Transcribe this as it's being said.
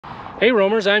Hey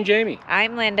roamers, I'm Jamie.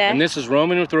 I'm Linda. And this is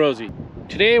Roaming with Rosie.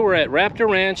 Today we're at Raptor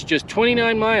Ranch, just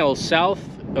 29 miles south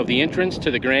of the entrance to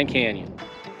the Grand Canyon.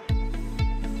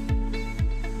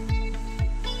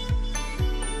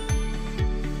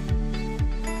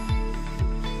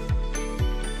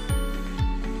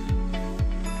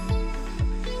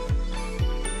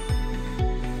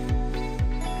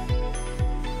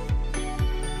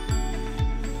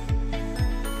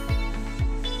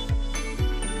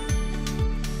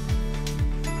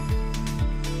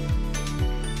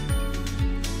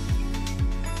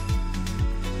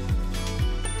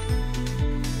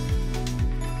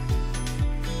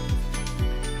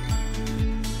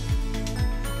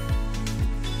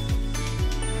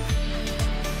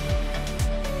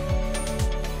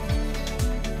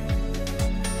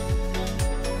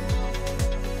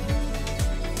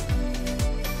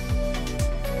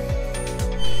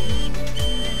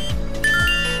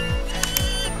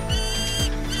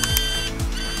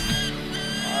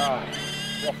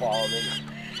 They'll follow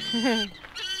me.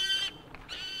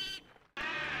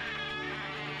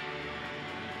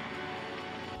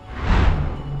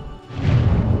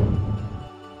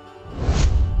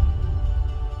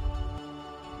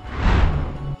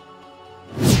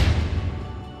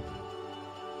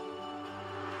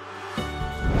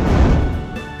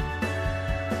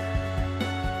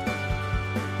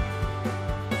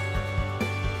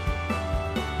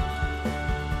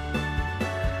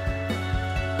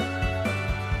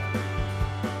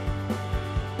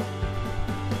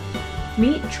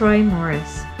 Meet Troy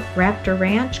Morris. Raptor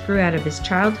Ranch grew out of his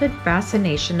childhood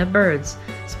fascination of birds,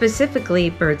 specifically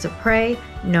birds of prey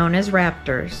known as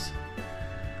raptors.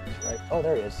 Right. Oh,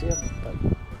 there he is. See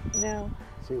him? No.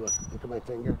 See, look at my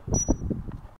finger.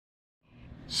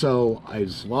 So,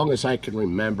 as long as I can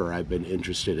remember, I've been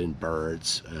interested in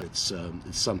birds. It's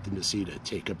something to see, to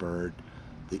take a bird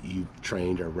that you've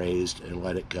trained or raised and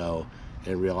let it go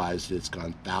and realize that it's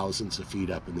gone thousands of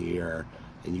feet up in the air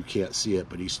and you can't see it,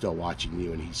 but he's still watching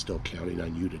you and he's still counting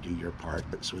on you to do your part.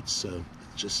 So it's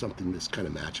just something that's kind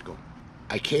of magical.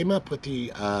 I came up with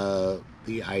the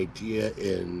idea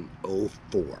in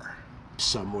 '04,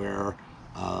 somewhere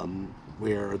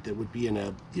where there would be in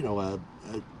a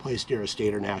place near a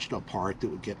state or national park that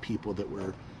would get people that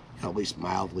were at least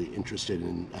mildly interested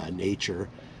in nature,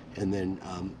 and then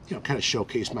kind of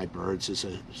showcase my birds as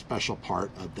a special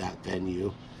part of that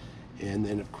venue. And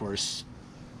then of course,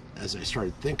 as I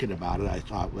started thinking about it, I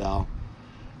thought, well,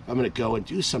 if I'm going to go and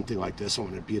do something like this, I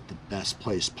want to be at the best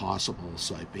place possible.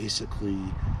 So I basically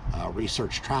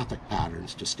researched traffic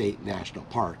patterns to state and national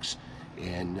parks,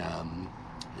 and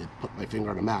it put my finger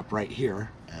on a map right here.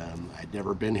 I'd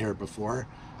never been here before.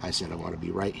 I said I want to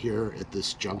be right here at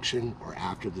this junction or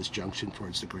after this junction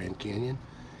towards the Grand Canyon,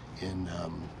 and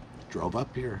drove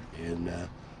up here and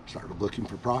started looking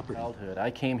for property. Childhood. I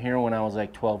came here when I was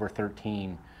like 12 or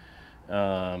 13.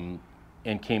 And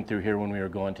came through here when we were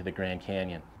going to the Grand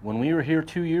Canyon. When we were here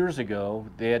 2 years ago,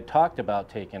 they had talked about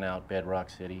taking out Bedrock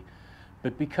City,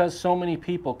 but because so many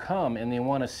people come and they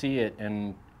want to see it,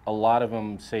 and a lot of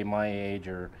them say my age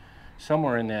or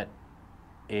somewhere in that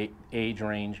age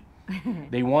range,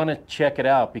 they want to check it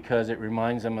out because it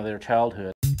reminds them of their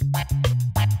childhood.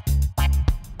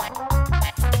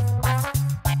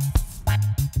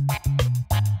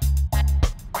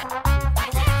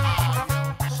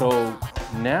 So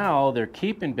now they're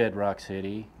keeping Bedrock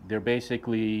City. They're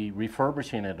basically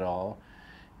refurbishing it all.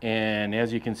 And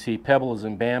as you can see, Pebbles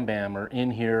and Bam Bam are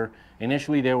in here.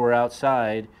 Initially they were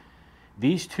outside.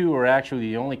 These two are actually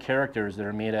the only characters that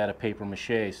are made out of paper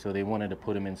mache, so they wanted to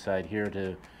put them inside here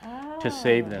to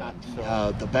save them.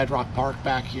 The Bedrock Park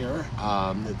back here,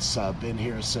 it's been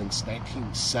here since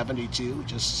 1972.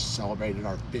 Just celebrated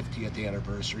our 50th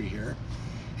anniversary here.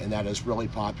 And that is really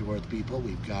popular with people.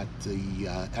 We've got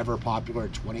the ever-popular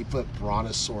 20-foot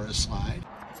Brontosaurus slide.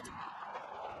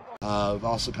 We've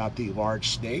also got the large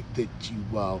snake that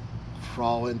you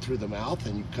crawl in through the mouth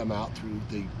and you come out through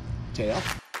the tail.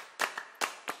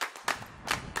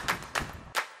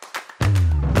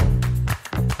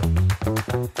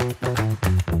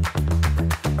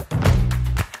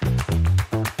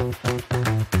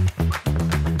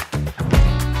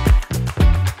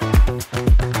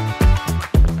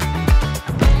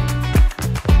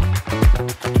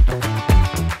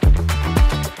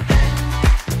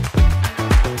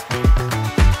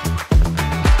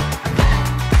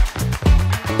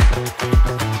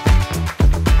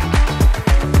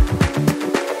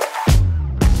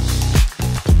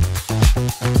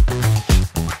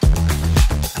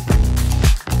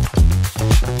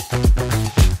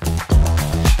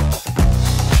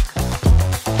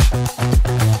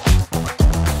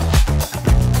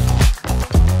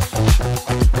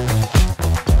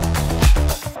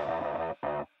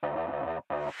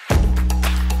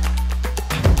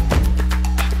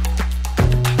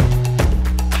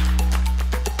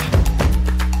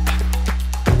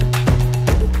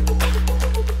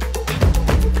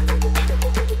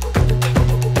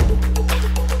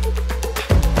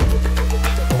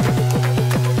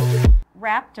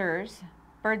 raptors,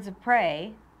 birds of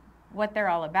prey, what they're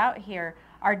all about here,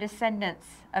 are descendants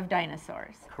of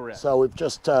dinosaurs. Correct. So we've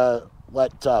just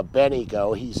let Benny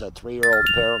go. He's a 3-year-old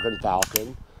peregrine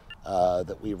falcon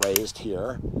that we raised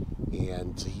here.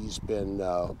 And he's been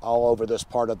all over this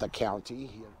part of the county,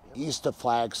 east of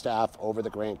Flagstaff, over the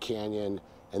Grand Canyon,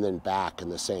 and then back in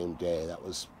the same day. That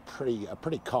was a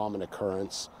pretty common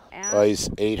occurrence. Oh, he's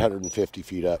 850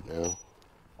 feet up now.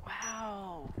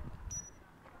 Wow.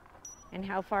 And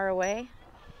how far away?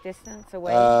 Distance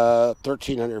away?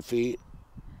 1,300 feet.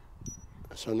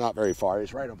 So not very far.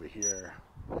 He's right over here.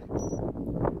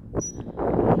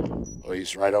 Oh,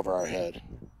 he's right over our head.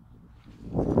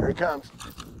 Here he comes.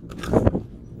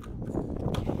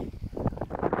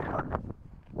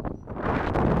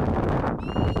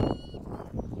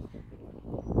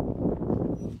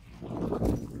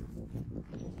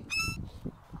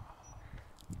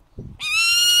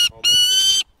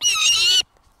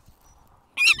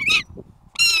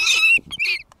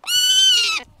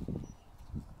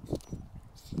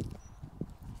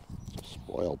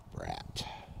 Spoiled brat.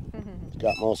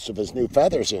 Got most of his new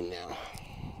feathers in now.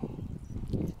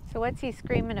 So what's he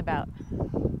screaming about?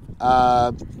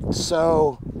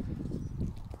 So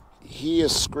he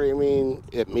is screaming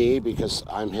at me because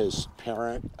I'm his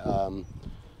parent.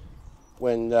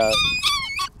 When baby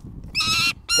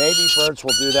birds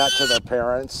will do that to their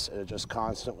parents, they're just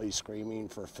constantly screaming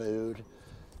for food.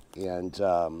 And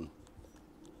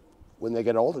when they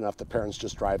get old enough, the parents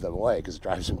just drive them away because it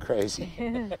drives them crazy.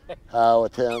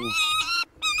 With him,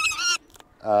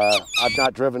 I've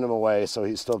not driven him away, so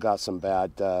he's still got some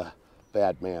bad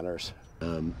manners.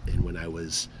 And when I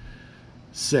was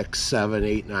 6, 7,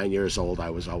 8, 9 years old, I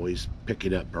was always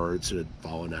picking up birds that had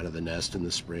fallen out of the nest in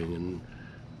the spring and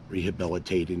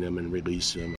rehabilitating them and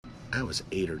releasing them. I was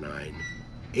 8 or 9.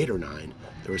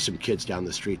 There were some kids down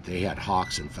the street, they had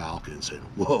hawks and falcons, and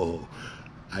whoa,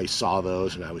 I saw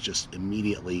those and I was just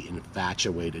immediately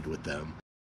infatuated with them.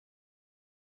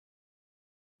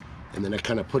 And then I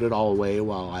kind of put it all away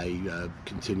while I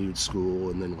continued school,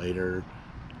 and then later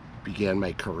began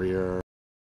my career.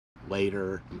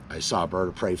 Later, I saw a bird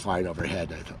of prey flying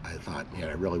overhead, and I thought, man,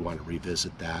 I really want to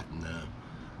revisit that. And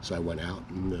so I went out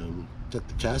and took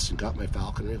the test and got my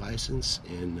falconry license,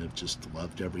 and I've just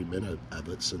loved every minute of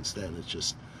it since then.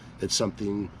 It's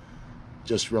something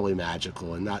just really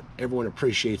magical, and not everyone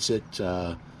appreciates it,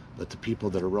 but the people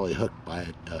that are really hooked by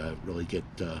it really get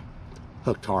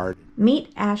hooked hard.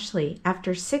 Meet Ashley.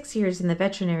 After 6 years in the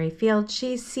veterinary field,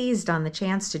 she seized on the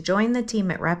chance to join the team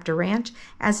at Raptor Ranch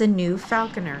as a new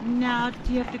falconer. Now,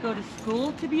 do you have to go to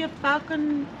school to be a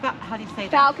falcon? How do you say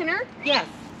that? Falconer? Yes.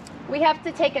 We have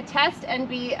to take a test and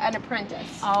be an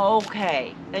apprentice.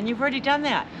 Okay, then you've already done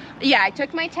that. Yeah, I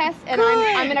took my test and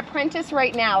I'm an apprentice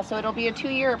right now, so it'll be a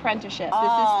 2-year apprenticeship. Oh,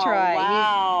 this is Troy.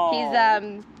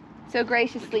 Wow. He's so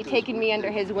graciously taken me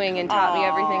under his wing and taught me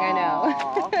everything I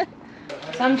know.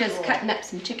 So I'm just cutting up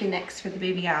some chicken necks for the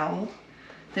baby owl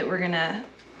that we're gonna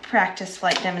practice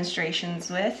flight demonstrations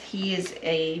with. He is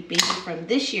a baby from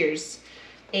this year's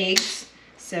eggs,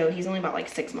 so he's only about like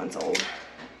 6 months old.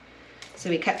 So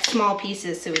we cut small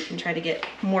pieces so we can try to get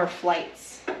more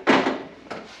flights,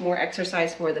 more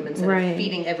exercise for them instead of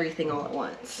feeding everything all at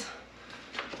once.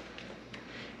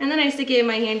 And then I stick it in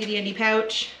my handy dandy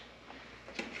pouch.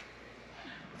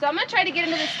 So I'm gonna try to get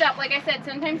into this stuff. Like I said,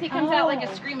 sometimes he comes out like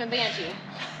a screaming banshee.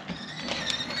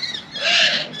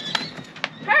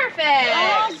 Perfect!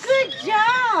 Oh, good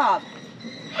job!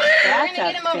 We're gonna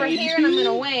get him over here and I'm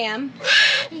gonna weigh him.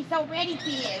 He's already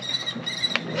big.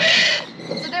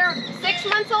 So they're 6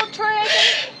 months old, Troy, I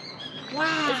think?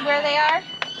 Wow. Is where they are.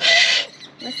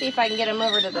 Let's see if I can get him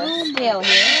over to the scale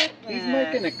here. He's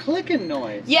making a clicking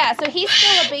noise. Yeah, so he's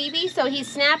still a baby, so he's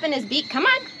snapping his beak. Come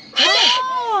on.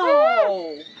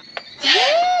 Oh!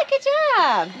 Yeah, good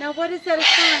job. Now, what is that a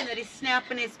sign that he's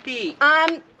snapping his beak?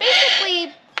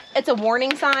 Basically, it's a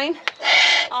warning sign.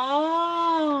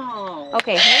 Oh.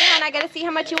 Okay, hang on. I gotta see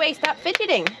how much you weigh. Stop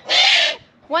fidgeting.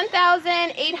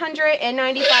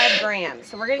 1,895 grams.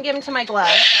 So we're gonna give him to my glove.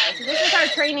 Right, so this is our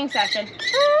training session.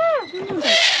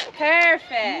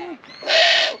 Perfect.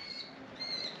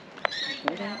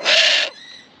 Let's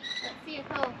see if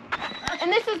he'll.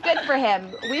 And this is good for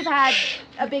him. We've had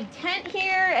a big tent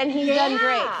here, and he's done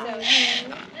great. So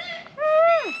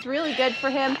it's really good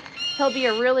for him. He'll be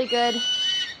a really good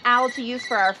owl to use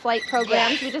for our flight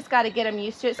programs. Yes. We just got to get him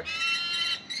used to it.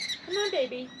 Come on,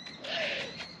 baby.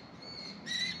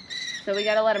 So we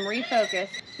got to let him refocus.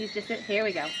 He's just, here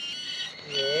we go.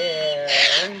 Yeah.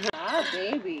 Oh,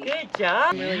 baby. Good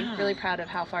job. I'm really proud of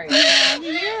how far he's Yeah, come. he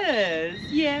is.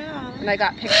 Yeah. And I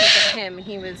got pictures of him.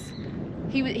 He was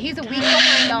He's a week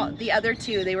behind all the other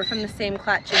two. They were from the same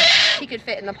clutch, and he could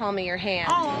fit in the palm of your hand.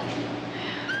 Oh.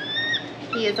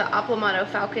 He is an Aplomato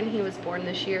Falcon. He was born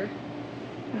this year,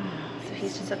 so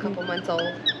he's just a couple months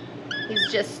old.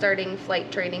 He's just starting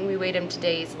flight training. We weighed him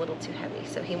today. He's a little too heavy,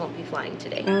 so he won't be flying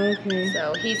today. Okay.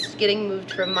 So he's getting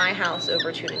moved from my house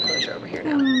over to an enclosure over here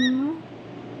now. Aww.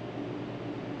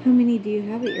 How many do you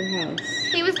have at your house?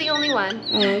 He was the only one.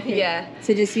 Oh, okay. Yeah.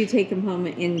 So just you take them home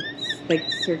in like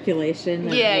circulation?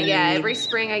 Yeah, yeah. Every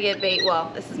spring I get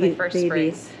well, this is my first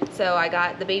babies. spring. So I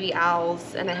got the baby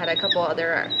owls, and I had a couple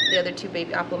the other two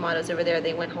baby Aplomatos over there.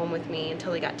 They went home with me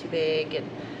until they got too big, and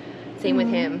same with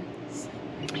him.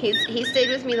 He stayed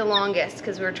with me the longest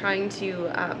because we were trying to,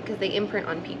 because they imprint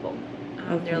on people.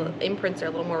 Their imprints are a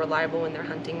little more reliable when they're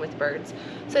hunting with birds.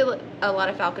 So a lot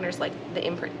of falconers like the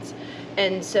imprints.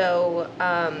 And so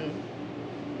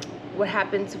what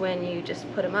happens when you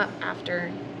just put them up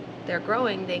after they're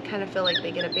growing, they kind of feel like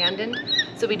they get abandoned.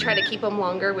 So we try to keep them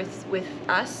longer with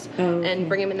us and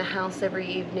bring them in the house every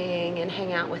evening and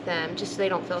hang out with them, just so they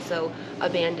don't feel so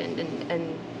abandoned,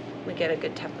 and we get a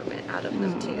good temperament out of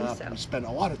them too. So. We spent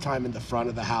a lot of time in the front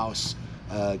of the house,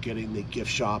 getting the gift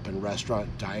shop and restaurant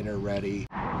diner ready.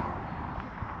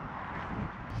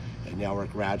 And now we're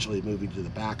gradually moving to the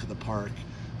back of the park.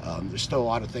 There's still a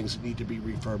lot of things that need to be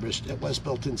refurbished. It was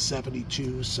built in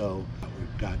 '72, so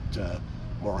we've got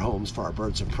more homes for our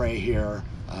birds of prey here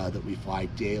that we fly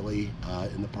daily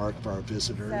in the park for our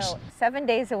visitors. So 7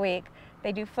 days a week,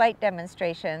 they do flight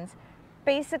demonstrations,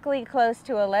 basically close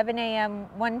to 11 a.m.,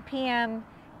 1 p.m.,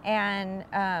 and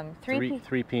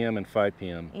 3 p.m. and 5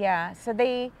 p.m. Yeah, so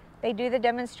they do the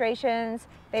demonstrations.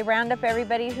 They round up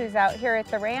everybody who's out here at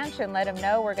the ranch and let them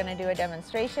know we're going to do a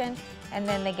demonstration, and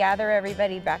then they gather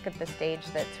everybody back at the stage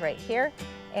that's right here.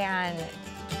 And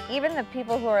even the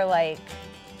people who are like,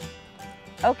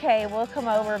 okay, we'll come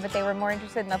over, but they were more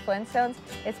interested in the Flintstones,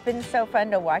 it's been so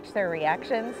fun to watch their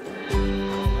reactions.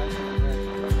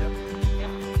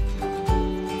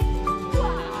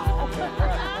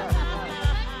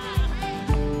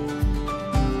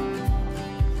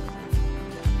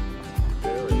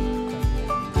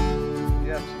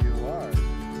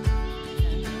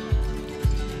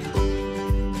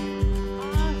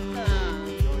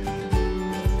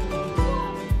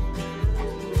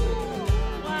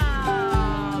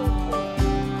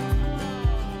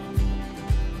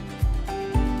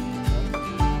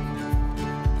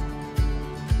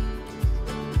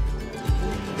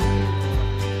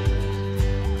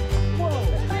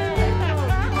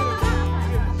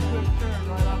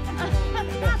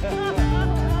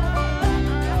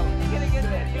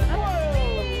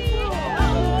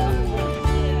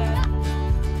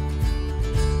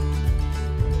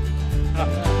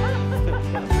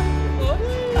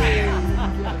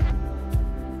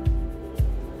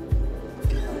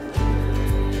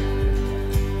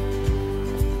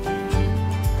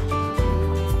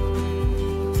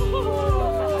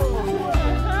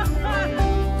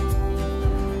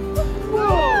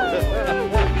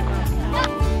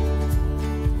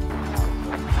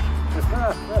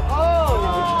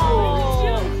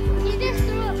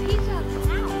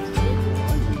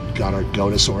 Got our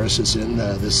Dinosaurs in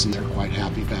this season. They're quite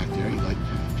happy back there.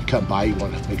 If you come by, you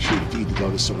want to make sure you feed the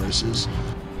Dinosaurs.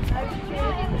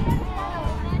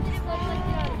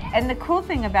 And the cool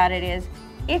thing about it is,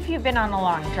 if you've been on a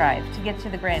long drive to get to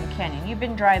the Grand Canyon, you've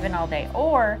been driving all day,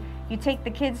 or you take the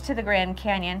kids to the Grand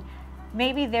Canyon,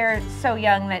 maybe they're so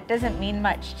young that doesn't mean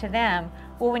much to them.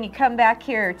 Well, when you come back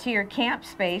here to your camp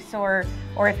space, or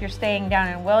if you're staying down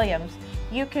in Williams,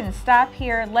 you can stop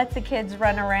here, let the kids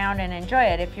run around and enjoy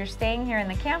it. If you're staying here in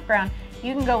the campground,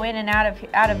 you can go in and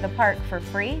out of the park for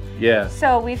free. Yeah.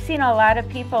 So we've seen a lot of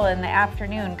people in the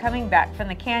afternoon coming back from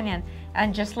the canyon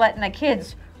and just letting the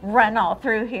kids run all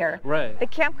through here. Right. The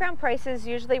campground prices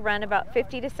usually run about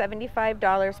 $50 to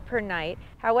 $75 per night.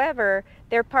 However,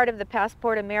 they're part of the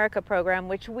Passport America program,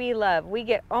 which we love. We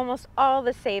get almost all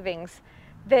the savings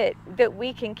that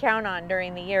we can count on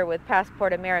during the year with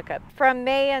Passport America. From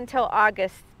May until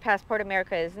August, Passport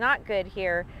America is not good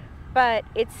here, but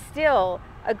it's still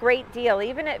a great deal.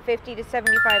 Even at $50 to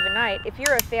 $75 a night, if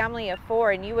you're a family of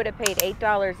 4 and you would have paid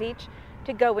 $8 each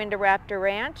to go into Raptor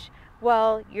Ranch,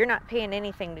 well, you're not paying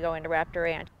anything to go into Raptor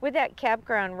Ranch. With that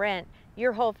campground rent,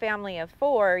 your whole family of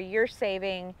 4, you're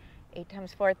saving 8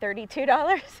 times 4,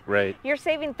 $32. Right. You're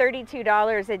saving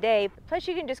 $32 a day. Plus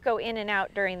you can just go in and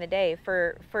out during the day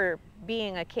for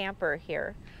being a camper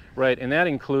here. Right, and that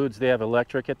includes, they have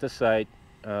electric at the site,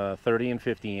 30 and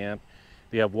 50 amp.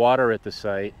 They have water at the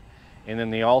site, and then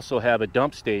they also have a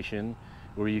dump station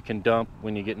where you can dump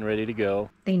when you're getting ready to go.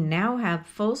 They now have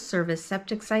full-service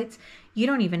septic sites. You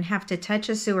don't even have to touch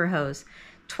a sewer hose.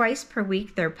 Twice per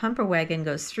week, their pumper wagon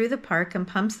goes through the park and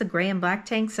pumps the gray and black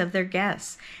tanks of their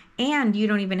guests. And you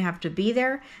don't even have to be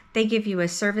there. They give you a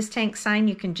service tank sign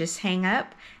you can just hang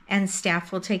up, and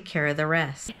staff will take care of the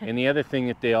rest. And the other thing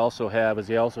that they also have is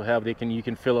you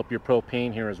can fill up your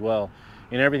propane here as well.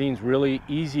 And everything's really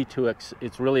easy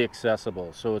it's really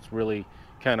accessible, so it's really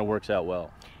kind of works out well.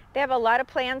 They have a lot of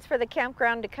plans for the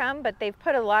campground to come, but they've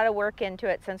put a lot of work into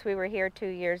it since we were here 2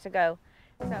 years ago.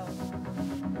 So.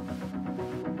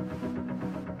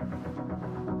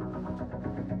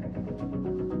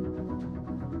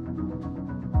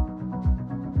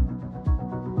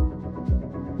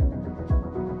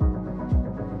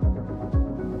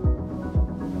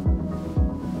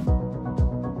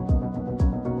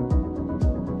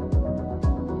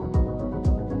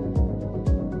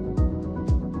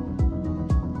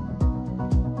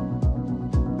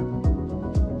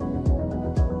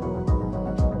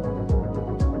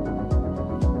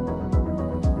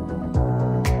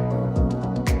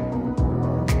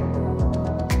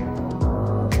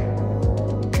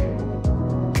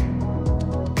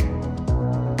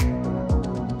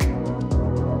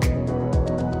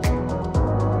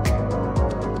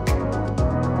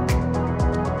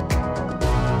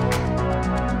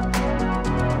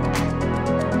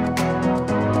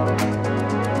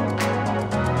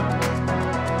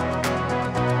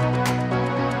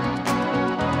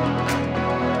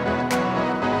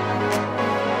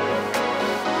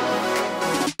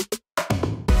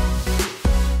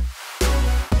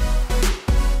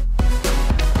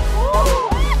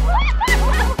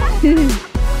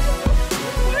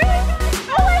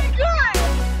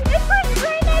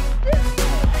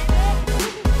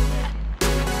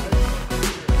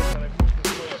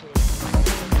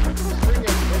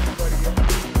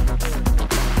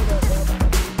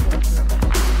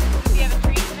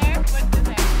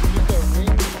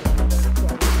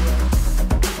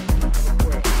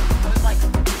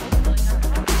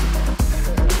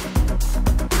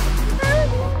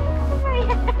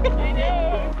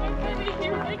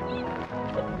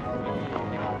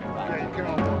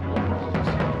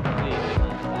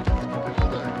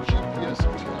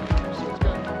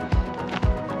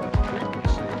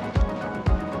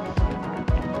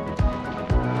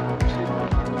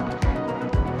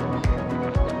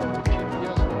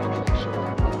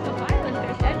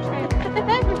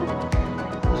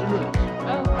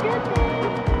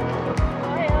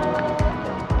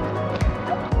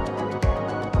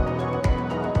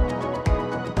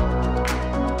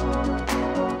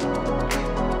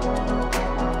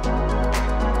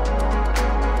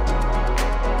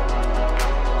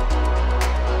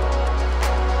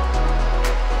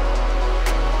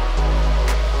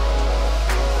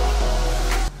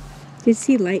 Does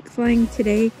he like flying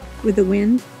today with the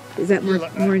wind? Is that more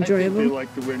enjoyable? I think they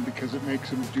like the wind because it makes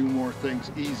them do more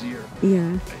things easier.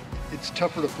 Yeah. It's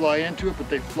tougher to fly into it, but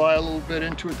they fly a little bit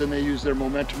into it, then they use their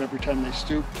momentum every time they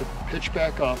stoop to pitch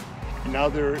back up. And now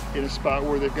they're in a spot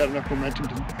where they've got enough momentum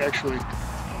to actually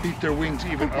beat their wings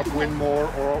even upwind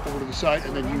more or over to the side,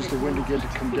 and then use the wind again to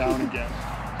come down again.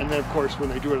 And then of course when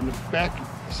they do it on the back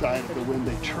side of the wind,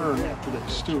 they turn after they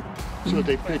stoop so that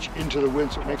they pitch into the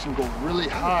wind, so it makes them go really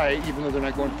high even though they're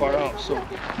not going far out. So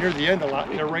near the end a lot,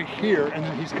 they're right here, and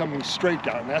then he's coming straight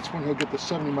down. That's when he'll get the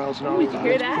 70 miles an hour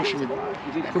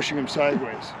pushing him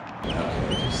sideways.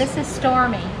 This is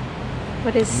Stormy,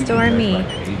 What is Stormy?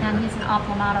 and he's an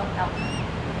Aplomato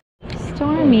Falcon.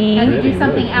 Stormy. Does he do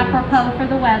something apropos for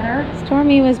the weather?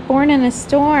 Stormy was born in a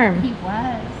storm. He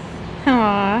was.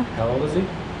 Aww. How old is he?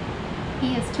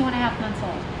 He is 2.5 months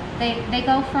old. They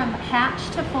go from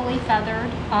hatch to fully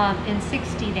feathered in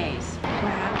 60 days.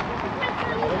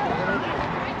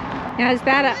 Now is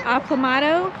that an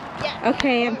Aplomato? Yeah.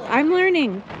 Okay, I'm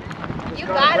learning. You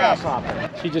got it.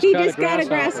 He He just got a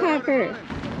grasshopper.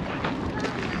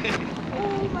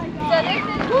 So this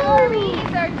is Stormy.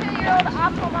 He's our 2-year-old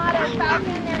Aplomato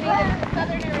Falcon. They're native to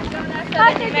southern Arizona,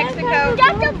 southern New Mexico,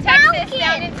 Texas,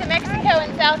 down into Mexico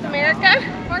and South America.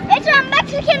 It's a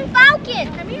Mexican Falcon.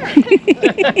 Come here.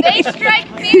 They strike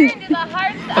fear into the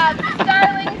hearts of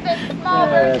starlings and small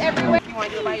birds everywhere. You want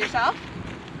to do it by yourself?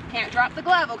 Can't drop the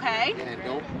glove, okay? And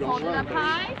don't Hold it run, up baby.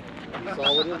 high. That's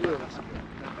all it is.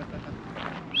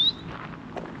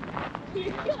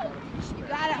 You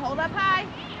got it. Hold up high.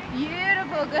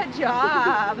 Beautiful. Good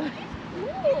job. Ooh.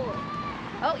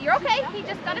 Oh, you're okay. He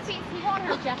just got a piece. He won't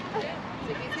hurt you.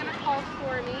 So he's going to call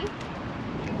Stormy.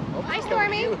 Hi,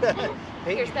 Stormy.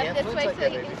 Here, step this way so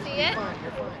you can see it.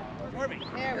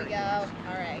 There we go.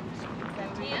 All right.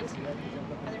 Hand.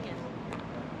 Other hand.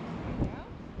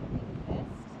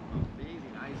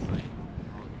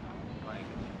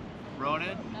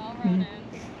 Come here.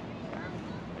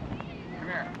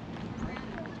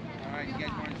 All right, you guys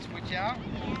want to switch out?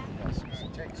 Yes, as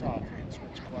it takes off, you can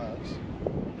switch gloves.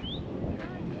 There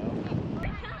you go.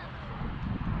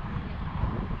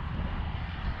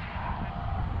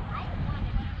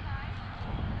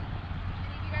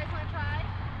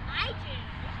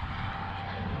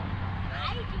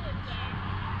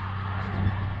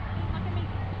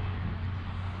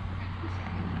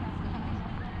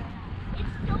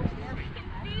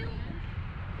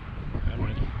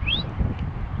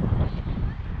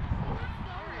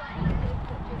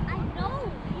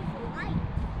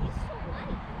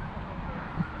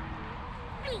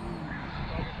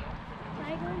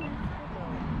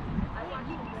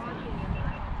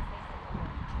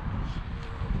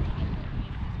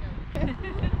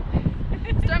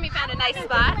 Stormy found a nice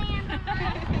spot.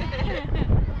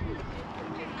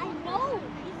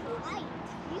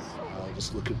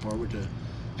 Just looking forward to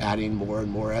adding more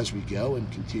and more as we go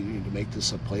and continuing to make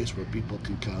this a place where people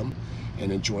can come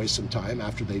and enjoy some time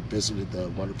after they visited the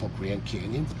wonderful Grand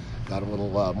Canyon. Got a little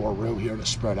more room here to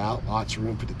spread out, lots of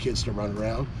room for the kids to run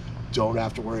around. Don't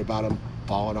have to worry about them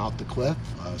falling off the cliff,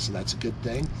 so that's a good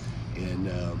thing. And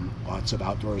lots of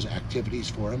outdoors activities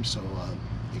for them, so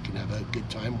they can have a good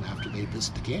time after they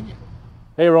visit the canyon.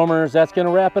 Hey roamers, that's going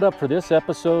to wrap it up for this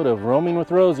episode of Roaming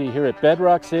with Rosie here at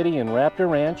Bedrock City and Raptor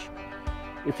Ranch.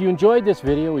 If you enjoyed this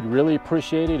video, we'd really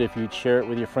appreciate it if you'd share it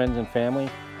with your friends and family.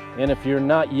 And if you're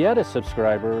not yet a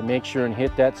subscriber, make sure and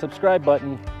hit that subscribe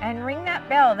button. And ring that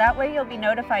bell, that way you'll be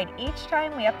notified each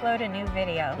time we upload a new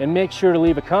video. And make sure to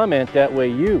leave a comment, that way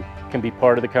you can be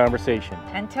part of the conversation.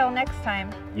 Until next time.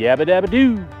 Yabba dabba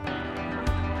doo!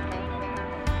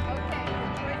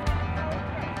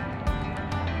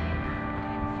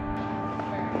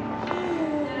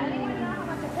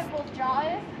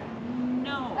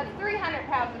 That's 300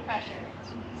 pounds of pressure.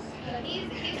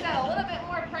 He's got a little bit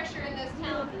more pressure in those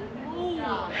talons.